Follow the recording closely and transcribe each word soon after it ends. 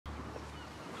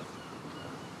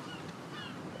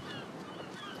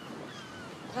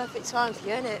Perfect time for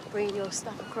you, isn't it? Bringing your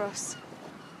stuff across.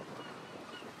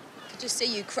 I could just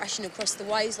see you crashing across the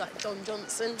ways like Don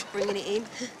Johnson, bringing it in.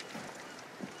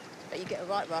 But you get a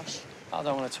right rush. I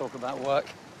don't want to talk about work.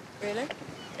 Really?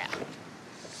 Yeah.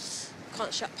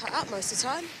 Can't shut Pat up most of the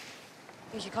time.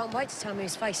 Because you can't wait to tell me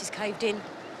his face is caved in.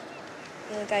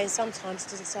 Then again, sometimes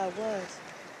he doesn't say a word.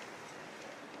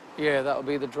 Yeah, that'll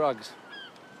be the drugs.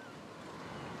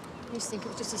 I used to think it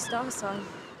was just a star sign.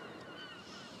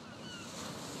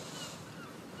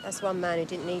 That's one man who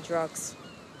didn't need drugs.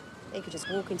 He could just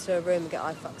walk into a room and get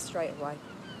eye-fucked straight away.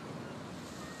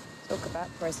 Talk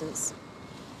about presence.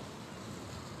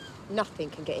 Nothing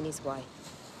can get in his way.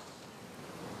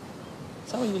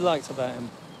 Something you liked about him?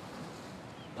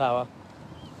 Power.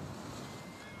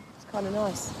 It's kind of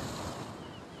nice.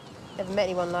 Never met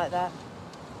anyone like that.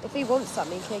 If he wants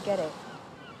something, he'll get it.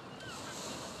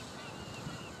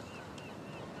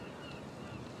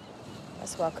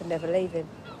 That's why I could never leave him.